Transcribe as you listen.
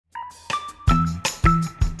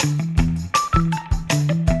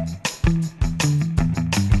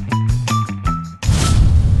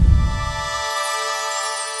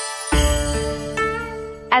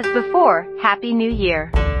As before, Happy New Year.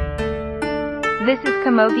 This is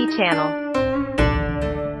Komogi channel.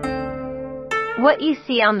 What you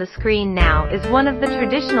see on the screen now is one of the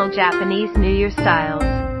traditional Japanese New Year styles.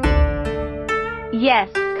 Yes,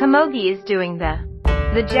 Komogi is doing the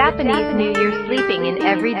Japanese New Year sleeping in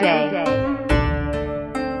every day.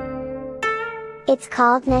 It's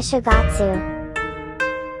called Neshigatsu.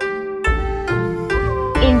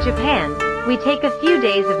 In Japan, we take a few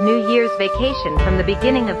days of New Year's vacation from the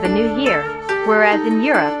beginning of the new year, whereas in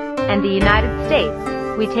Europe and the United States,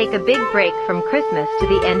 we take a big break from Christmas to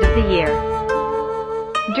the end of the year.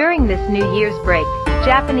 During this New Year's break,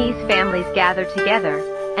 Japanese families gather together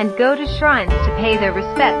and go to shrines to pay their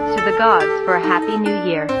respects to the gods for a Happy New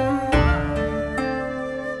Year.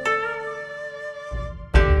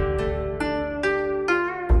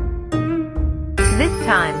 This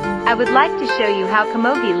time, I would like to show you how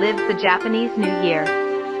Komogi lives the Japanese New Year.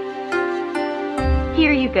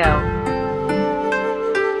 Here you go.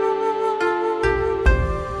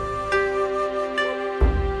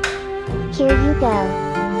 Here you go.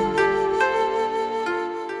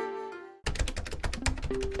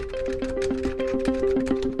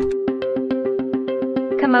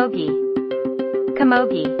 Komogi.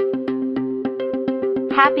 Komogi.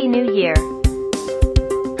 Happy New Year.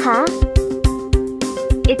 Huh?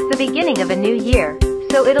 It's the beginning of a new year,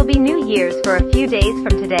 so it'll be New Year's for a few days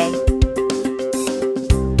from today.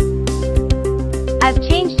 I've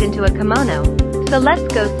changed into a kimono, so let's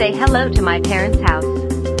go say hello to my parents' house.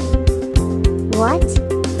 What?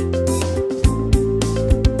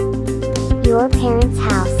 Your parents'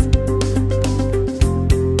 house?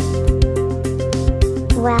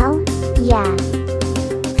 Well, yeah.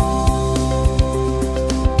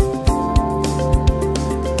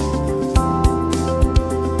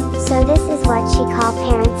 So this is what she called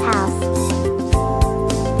parents' house.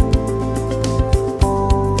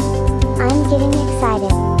 I'm getting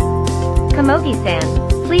excited. Komogi-san,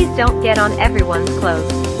 please don't get on everyone's clothes.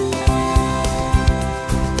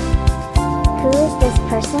 Who is this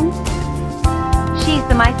person? She's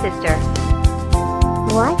my sister.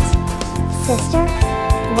 What? Sister?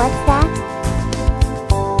 What's that?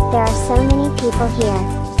 There are so many people here.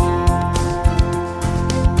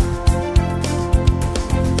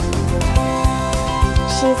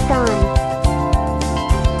 She's gone.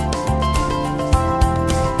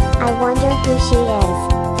 I wonder who she is.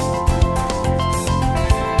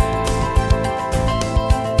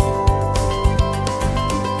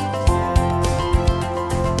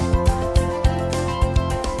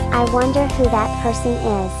 I wonder who that person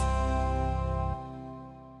is.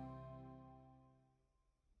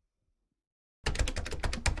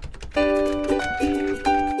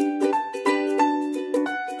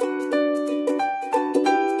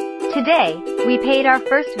 Today, we paid our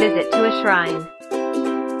first visit to a shrine.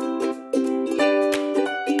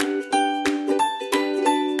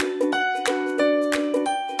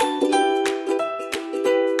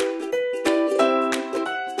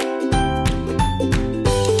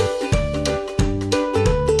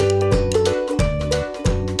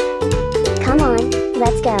 Come on,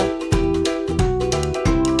 let's go.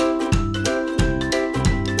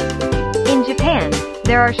 In Japan,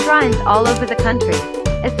 there are shrines all over the country,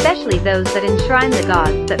 especially those that enshrine the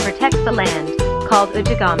gods that protect the land, called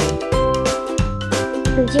Ujigami.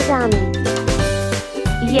 Ujigami.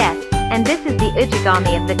 Yes, and this is the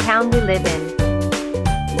Ujigami of the town we live in.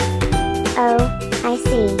 Oh, I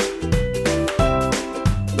see.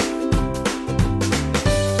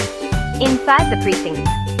 Inside the precinct,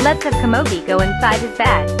 let's have Komogi go inside his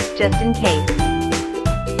bag, just in case.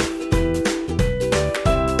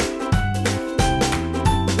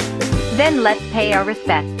 Then let's pay our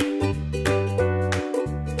respects.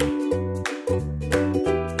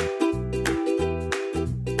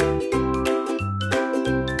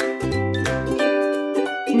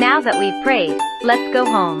 Now that we've prayed, let's go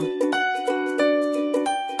home.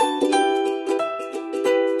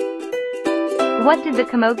 What did the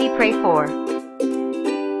Komogi pray for?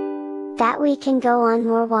 That we can go on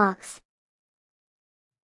more walks.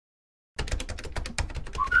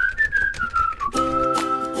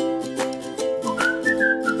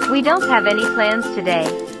 We don't have any plans today,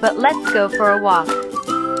 but let's go for a walk.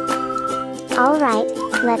 Alright,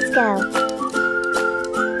 let's go.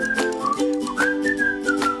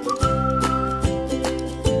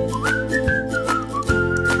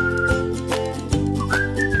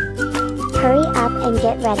 Hurry up and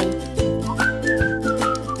get ready.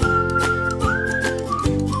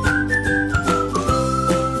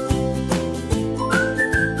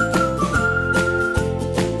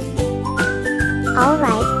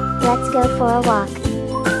 Alright, let's go for a walk.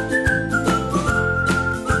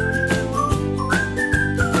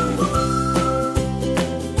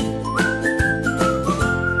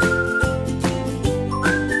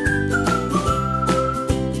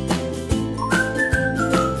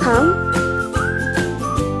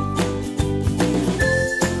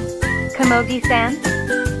 Komogi-san?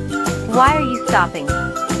 Why are you stopping?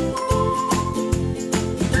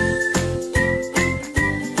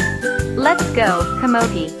 Let's go,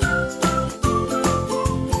 Komogi.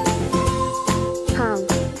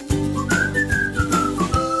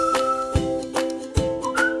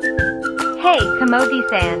 Hey,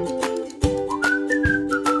 Komogi-san.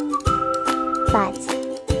 But.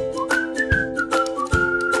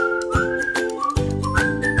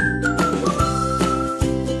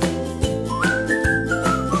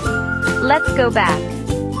 Let's go back.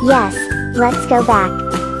 Yes, let's go back.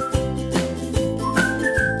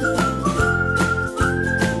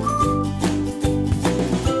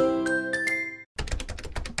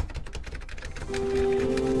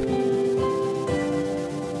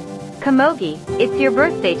 Komogi, it's your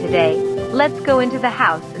birthday today. Let's go into the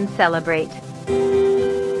house and celebrate.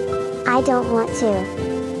 I don't want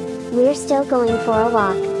to. We're still going for a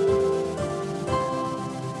walk.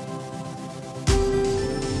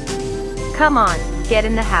 Come on, get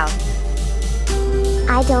in the house.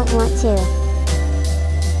 I don't want to.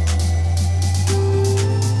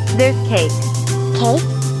 There's cake. Cake?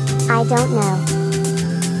 I don't know.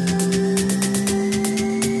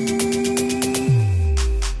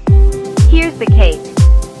 Here's the cake.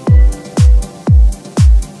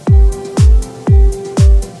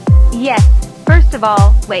 Yes, first of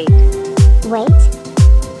all, wait. Wait?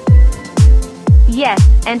 Yes,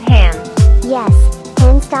 and hands. Yes,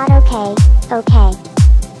 hands got okay, okay.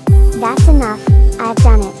 That's enough, I've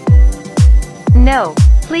done it. No,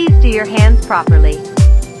 please do your hands properly.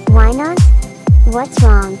 Why not? What's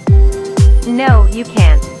wrong? No, you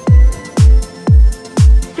can't.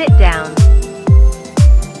 Sit down.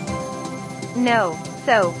 No,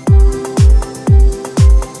 so.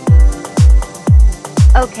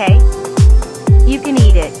 Okay. You can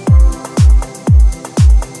eat it.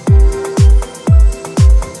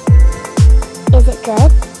 Is it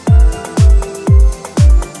good?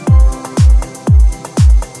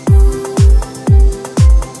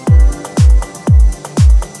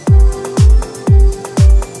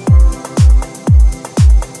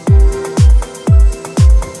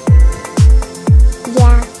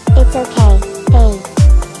 Yeah, it's okay, babe.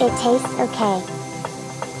 It tastes okay.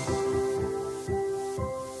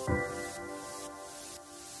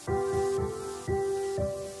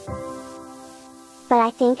 But I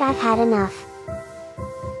think I've had enough.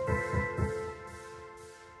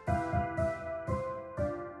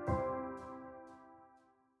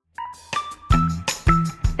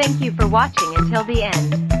 Thank you for watching until the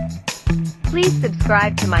end. Please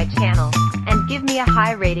subscribe to my channel, and give me a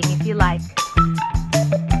high rating if you like.